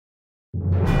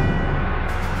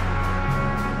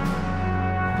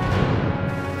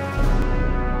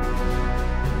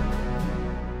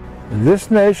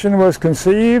This nation was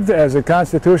conceived as a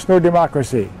constitutional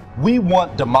democracy. We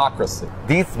want democracy.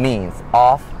 This means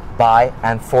of, by,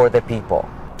 and for the people.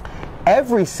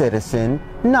 Every citizen,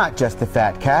 not just the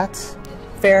fat cats.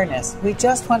 Fairness. We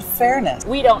just want fairness.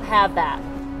 We don't have that.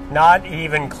 Not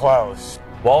even close.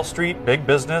 Wall Street, big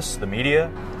business, the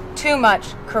media. Too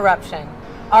much corruption.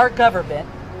 Our government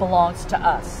belongs to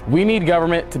us. We need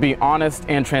government to be honest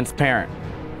and transparent.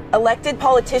 Elected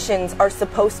politicians are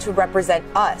supposed to represent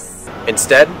us.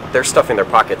 Instead, they're stuffing their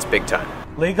pockets big time.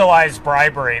 Legalized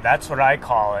bribery, that's what I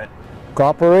call it.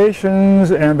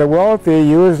 Corporations and the wealthy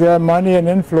use their money and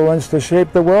influence to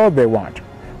shape the world they want,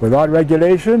 without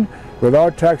regulation,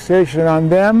 without taxation on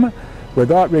them,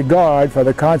 without regard for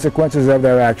the consequences of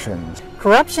their actions.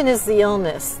 Corruption is the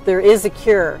illness. There is a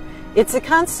cure. It's a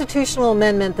constitutional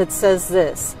amendment that says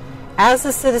this: as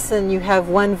a citizen, you have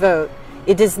one vote.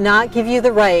 It does not give you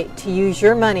the right to use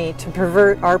your money to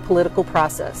pervert our political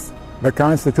process. The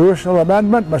constitutional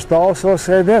amendment must also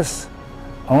say this: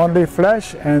 only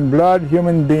flesh and blood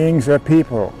human beings are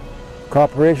people.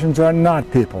 Corporations are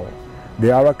not people. They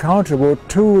are accountable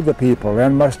to the people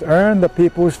and must earn the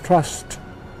people's trust.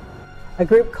 A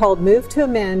group called Move to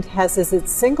Amend has as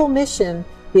its single mission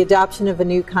the adoption of a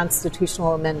new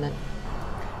constitutional amendment.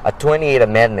 A 28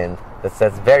 amendment that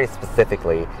says very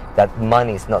specifically that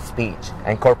money is not speech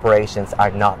and corporations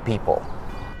are not people.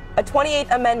 A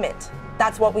 28th amendment.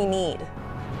 That's what we need.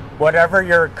 Whatever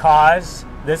your cause,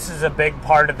 this is a big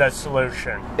part of the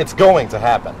solution. It's going to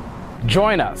happen.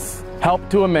 Join us. Help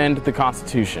to amend the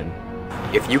Constitution.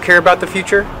 If you care about the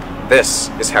future, this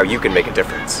is how you can make a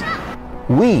difference.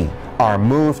 We are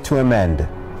Move to Amend.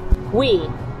 We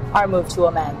are Move to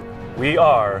Amend. We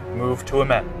are Move to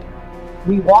Amend.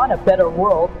 We want a better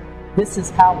world. This is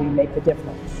how we make a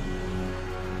difference.